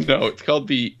 No, it's called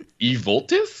the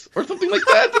eVoltus or something like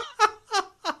that.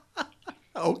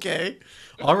 Okay.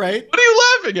 All right. What are you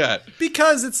laughing at?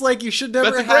 Because it's like you should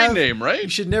never That's a great name, right? You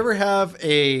should never have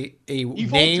a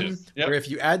name where if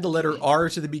you add the letter R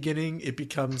to the beginning, it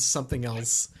becomes something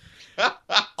else.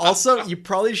 Also, you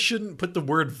probably shouldn't put the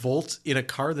word volt in a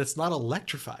car that's not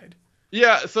electrified.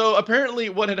 Yeah, so apparently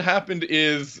what had happened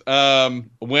is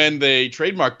when they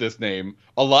trademarked this name,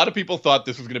 a lot of people thought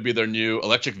this was going to be their new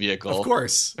electric vehicle. Of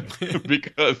course.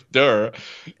 Because,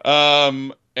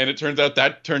 and it turned out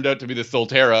to be the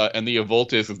Solterra, and the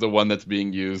eVoltus is the one that's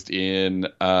being used in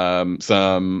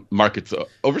some markets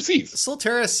overseas.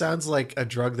 Solterra sounds like a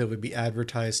drug that would be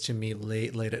advertised to me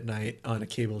late at night on a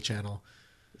cable channel.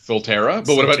 Solterra?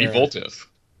 But what about eVoltus?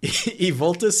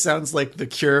 eVoltus sounds like the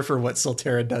cure for what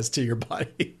Solterra does to your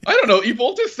body. I don't know.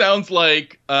 eVoltus sounds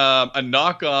like a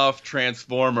knockoff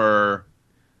Transformer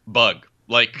bug.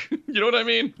 Like, you know what I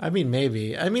mean? I mean,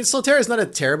 maybe. I mean, Solterra is not a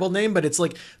terrible name, but it's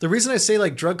like the reason I say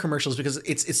like drug commercials because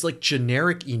it's like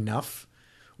generic enough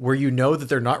where you know that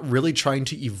they're not really trying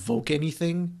to evoke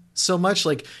anything so much.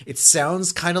 Like it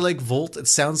sounds kind of like Volt, it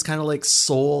sounds kind of like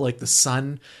Soul, like the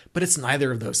sun, but it's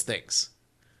neither of those things.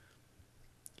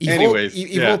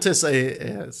 eVoltus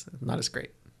is not as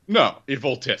great. No,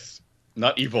 eVoltus,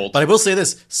 not eVolt. But I will say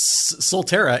this: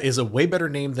 Solterra is a way better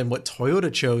name than what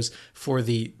Toyota chose for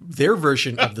their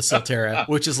version of the Solterra,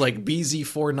 which is like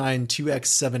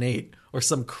BZ492X78 or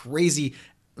some crazy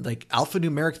like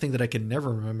alphanumeric thing that I can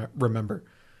never remember.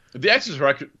 The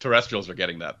extraterrestrials are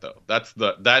getting that though.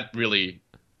 That really.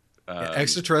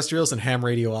 Extraterrestrials and ham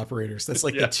radio operators. That's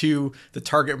like the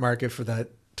target market for that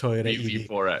Toyota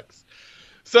BZ4X.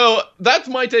 So that's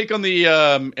my take on the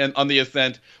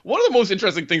Ascent. One of the most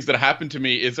interesting things that happened to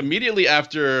me is immediately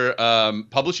after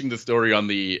publishing the story on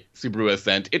the Subaru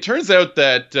Ascent, it turns out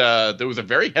that there was a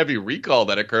very heavy recall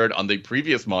that occurred on the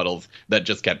previous models that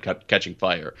just kept catching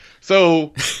fire.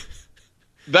 So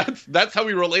that's how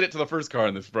we relate it to the first car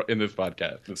in this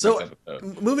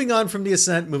podcast. Moving on from the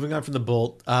Ascent, moving on from the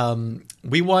Bolt,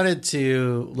 we wanted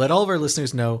to let all of our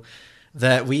listeners know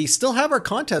that we still have our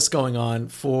contest going on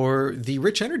for the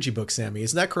Rich Energy book, Sammy.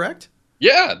 Isn't that correct?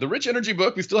 Yeah, the Rich Energy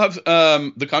book. We still have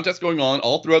the contest going on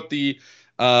all throughout the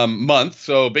month.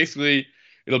 So basically,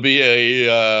 it'll be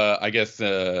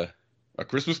a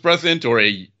Christmas present or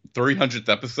a 300th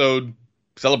episode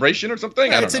celebration or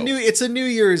something. I don't know. It's a New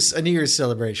Year's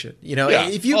celebration. You know,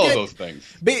 if you all those things.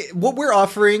 What we're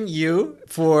offering you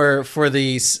for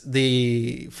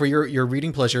your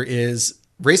reading pleasure is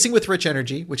Racing with Rich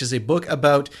Energy, which is a book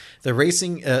about the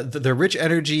racing, the Rich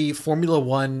Energy Formula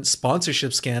One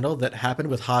sponsorship scandal that happened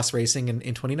with Haas Racing in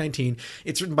 2019.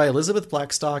 It's written by Elizabeth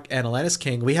Blackstock and Alanis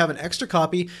King. We have an extra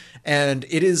copy, and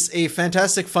it is a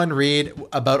fantastic, fun read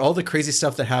about all the crazy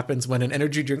stuff that happens when an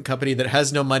energy drink company that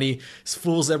has no money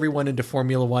fools everyone into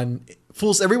Formula One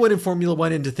fools everyone in Formula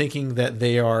One into thinking that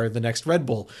they are the next Red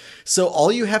Bull. So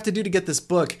all you have to do to get this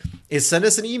book is send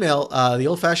us an email the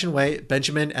old-fashioned way,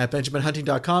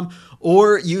 benjamin@benjaminhunting.com,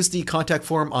 or use the contact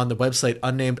form on the website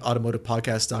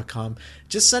unnamedautomotivepodcast.com.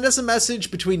 Just send us a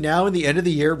message between now and the end of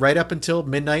the year, right up until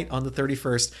midnight on the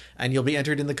 31st, and you'll be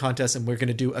entered in the contest, and we're going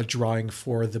to do a drawing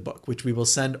for the book, which we will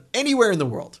send anywhere in the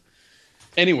world.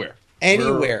 Anywhere.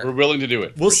 We're willing to do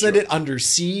it. We'll send it under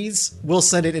seas. We'll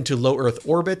send it into low Earth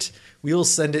orbit. We will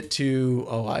send it to,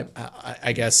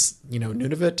 I guess,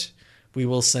 Nunavut. We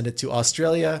will send it to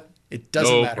Australia. It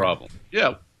doesn't matter. No problem.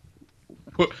 Yeah.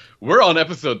 We're on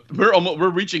we're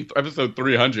reaching episode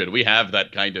 300. We have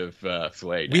that kind of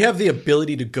sway now. We have the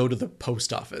ability to go to the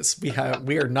post office. We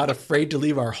are not afraid to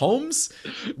leave our homes.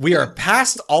 We are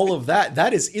past all of that.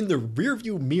 That is in the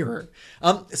rearview mirror.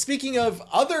 Speaking of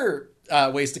other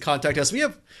ways to contact us, we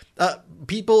have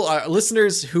people,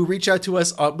 listeners who reach out to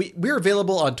us. We're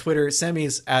available on Twitter.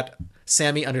 Sammy's at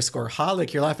Sammy_Ha,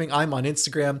 like you're laughing. I'm on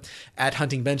Instagram at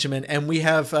Hunting Benjamin. And we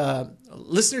have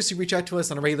listeners who reach out to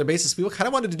us on a regular basis. We kind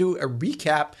of wanted to do a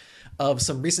recap of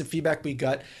some recent feedback we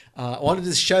got. I wanted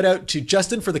to shout out to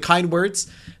Justin for the kind words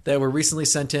that were recently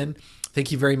sent in. Thank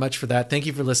you very much for that. Thank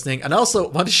you for listening. And also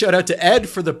want to shout out to Ed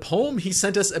for the poem he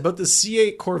sent us about the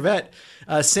C8 Corvette.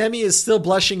 Sammy is still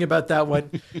blushing about that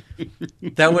one.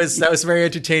 That was very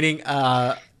entertaining.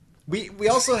 We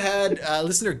also had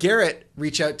listener Garrett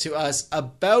reach out to us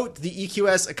about the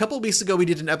EQS. A couple of weeks ago, we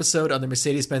did an episode on the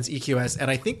Mercedes-Benz EQS.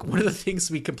 And I think one of the things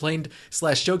we complained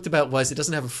 / joked about was it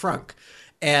doesn't have a frunk.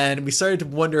 And we started to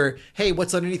wonder, hey,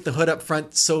 what's underneath the hood up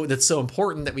front that's so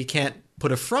important that we can't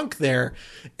put a frunk there?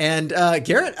 And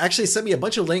Garrett actually sent me a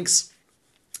bunch of links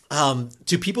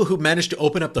to people who managed to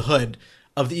open up the hood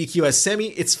of the EQS. Sammy,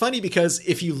 it's funny because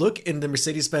if you look in the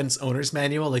Mercedes-Benz owner's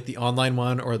manual, like the online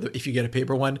one, or if you get a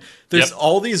paper one, there's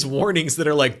all these warnings that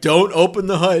are like, don't open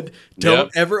the hood.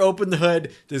 Don't ever open the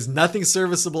hood. There's nothing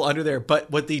serviceable under there. But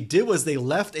what they did was they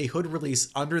left a hood release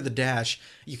under the dash.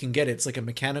 You can get it. It's like a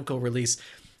mechanical release.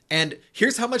 And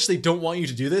here's how much they don't want you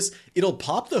to do this. It'll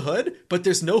pop the hood, but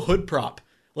there's no hood prop.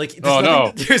 Like,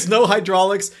 there's no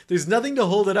hydraulics. There's nothing to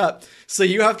hold it up. So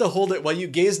you have to hold it while you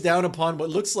gaze down upon what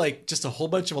looks like just a whole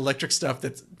bunch of electric stuff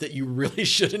that you really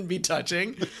shouldn't be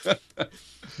touching.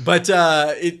 But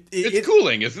it's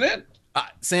cooling, isn't it?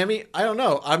 Sammy, I don't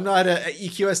know. I'm not a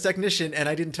EQS technician, and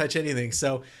I didn't touch anything.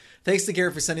 So thanks to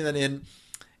Garrett for sending that in.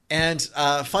 And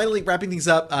finally, wrapping things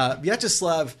up,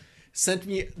 Vyacheslav sent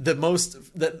me the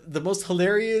most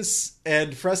hilarious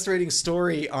and frustrating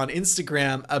story on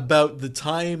Instagram about the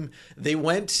time they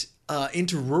went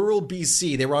into rural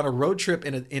BC. They were on a road trip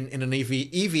in an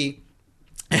EV,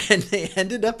 and they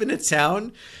ended up in a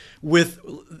town with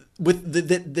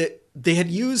they had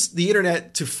used the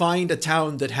internet to find a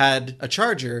town that had a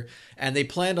charger, and they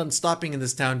planned on stopping in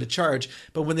this town to charge.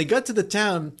 But when they got to the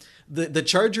town, the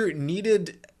charger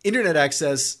needed internet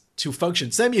access to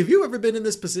function. Sammy, have you ever been in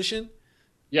this position?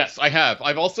 Yes, I have.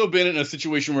 I've also been in a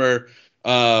situation where,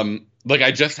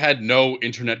 I just had no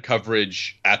internet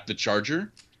coverage at the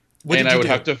charger, and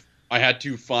I had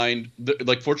to find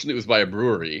fortunately it was by a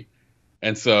brewery,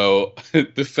 and so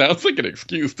this sounds like an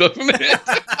excuse, doesn't it?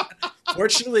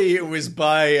 Fortunately, it was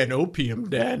by an opium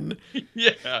den.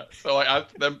 Yeah, so I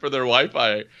asked them for their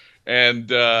Wi-Fi,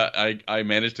 and I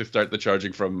managed to start the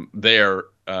charging from there.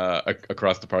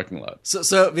 Across the parking lot.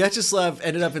 So Vyacheslav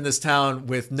ended up in this town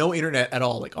with no internet at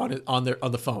all, like on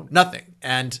the phone, nothing,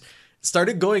 and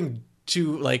started going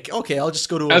to okay, I'll just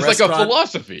go to a restaurant. As like a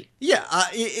philosophy. Yeah,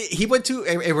 he went to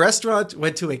a restaurant,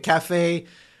 went to a cafe,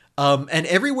 and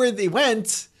everywhere they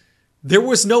went, there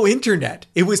was no internet.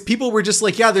 It was people were just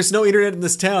like, yeah, there's no internet in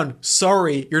this town.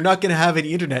 Sorry, you're not going to have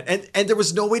any internet, and there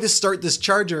was no way to start this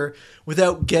charger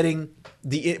without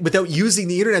using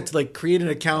the internet to create an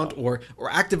account or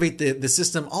activate the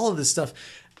system, all of this stuff.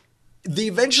 They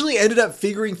eventually ended up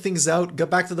figuring things out, got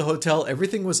back to the hotel.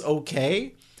 Everything was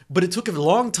okay, but it took a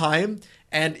long time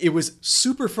and it was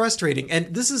super frustrating.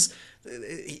 And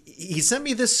he sent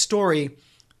me this story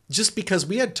just because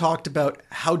we had talked about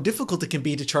how difficult it can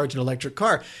be to charge an electric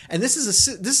car. And this is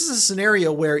a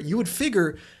scenario where you would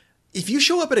figure if you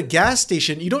show up at a gas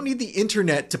station, you don't need the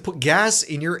internet to put gas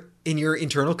in your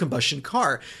internal combustion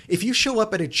car. If you show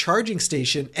up at a charging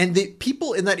station and the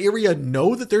people in that area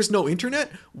know that there's no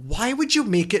internet, why would you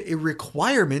make it a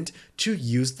requirement to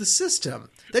use the system?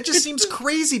 That just seems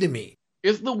crazy to me.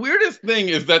 It's the weirdest thing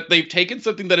is that they've taken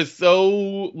something that is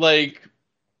so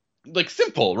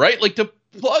simple, right? Like to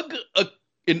plug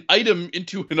an item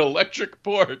into an electric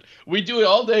port. We do it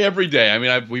all day, every day. I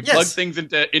mean, we plug things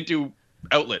into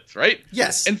outlets, right?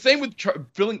 Yes. And same with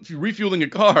refueling a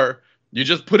car. You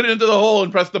just put it into the hole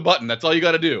and press the button. That's all you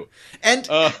got to do. And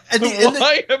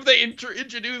why have they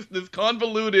introduced this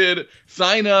convoluted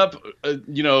sign up,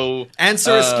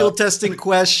 answer a skill testing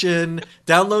question,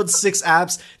 download 6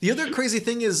 apps. The other crazy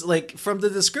thing is, like, from the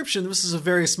description, this is a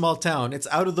very small town. It's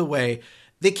out of the way.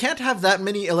 They can't have that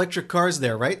many electric cars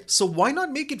there, right? So why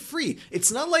not make it free?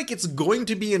 It's not like it's going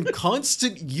to be in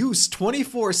constant use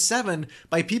 24/7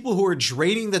 by people who are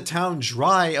draining the town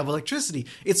dry of electricity.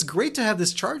 It's great to have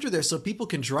this charger there so people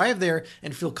can drive there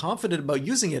and feel confident about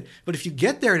using it. But if you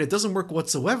get there and it doesn't work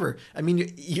whatsoever, I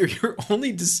mean, you're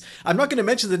only I'm not going to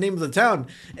mention the name of the town,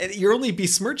 and you're only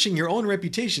besmirching your own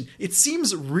reputation. It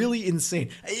seems really insane.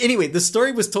 Anyway, the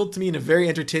story was told to me in a very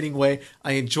entertaining way.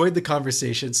 I enjoyed the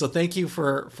conversation, so thank you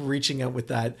for reaching out with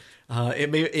that.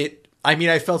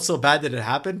 I felt so bad that it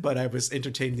happened, but I was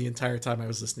entertained the entire time I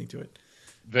was listening to it.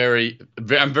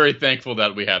 I'm very thankful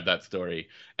that we have that story.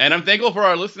 And I'm thankful for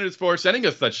our listeners for sending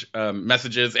us such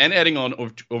messages and adding on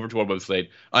over to our website,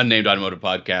 Unnamed Automotive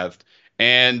Podcast,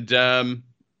 and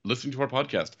listening to our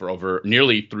podcast for over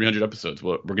nearly 300 episodes.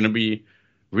 We're going to be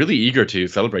really eager to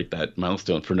celebrate that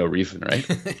milestone for no reason, right?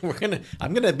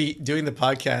 I'm gonna be doing the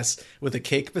podcast with a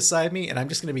cake beside me, and I'm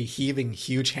just gonna be heaving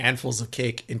huge handfuls of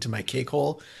cake into my cake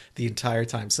hole the entire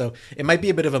time. So it might be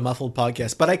a bit of a muffled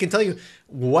podcast, but I can tell you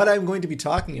what I'm going to be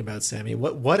talking about, Sammy.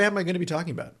 What am I going to be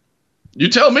talking about? You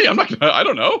tell me. I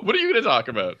don't know. What are you going to talk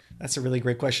about? That's a really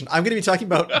great question. I'm going to be talking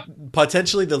about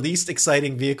potentially the least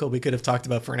exciting vehicle we could have talked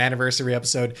about for an anniversary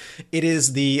episode. It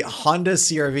is the Honda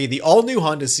CR-V, the all-new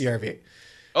Honda CR-V.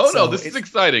 Oh, so no, this is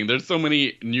exciting. There's so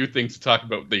many new things to talk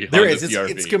about the Honda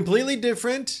CR-V. It's completely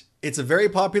different. It's a very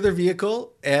popular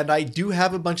vehicle, and I do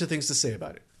have a bunch of things to say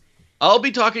about it. I'll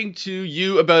be talking to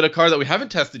you about a car that we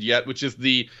haven't tested yet, which is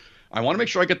I want to make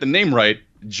sure I get the name right,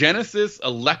 Genesis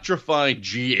Electrified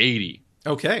G80.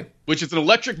 Okay. Which is an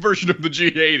electric version of the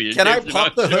G80. Can I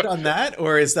pop the hood on that,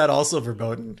 or is that also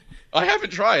verboten? I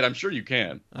haven't tried. I'm sure you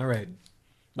can. All right.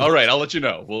 All right, I'll let you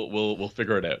know. We'll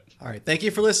figure it out. All right. Thank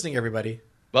you for listening, everybody.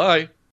 Bye.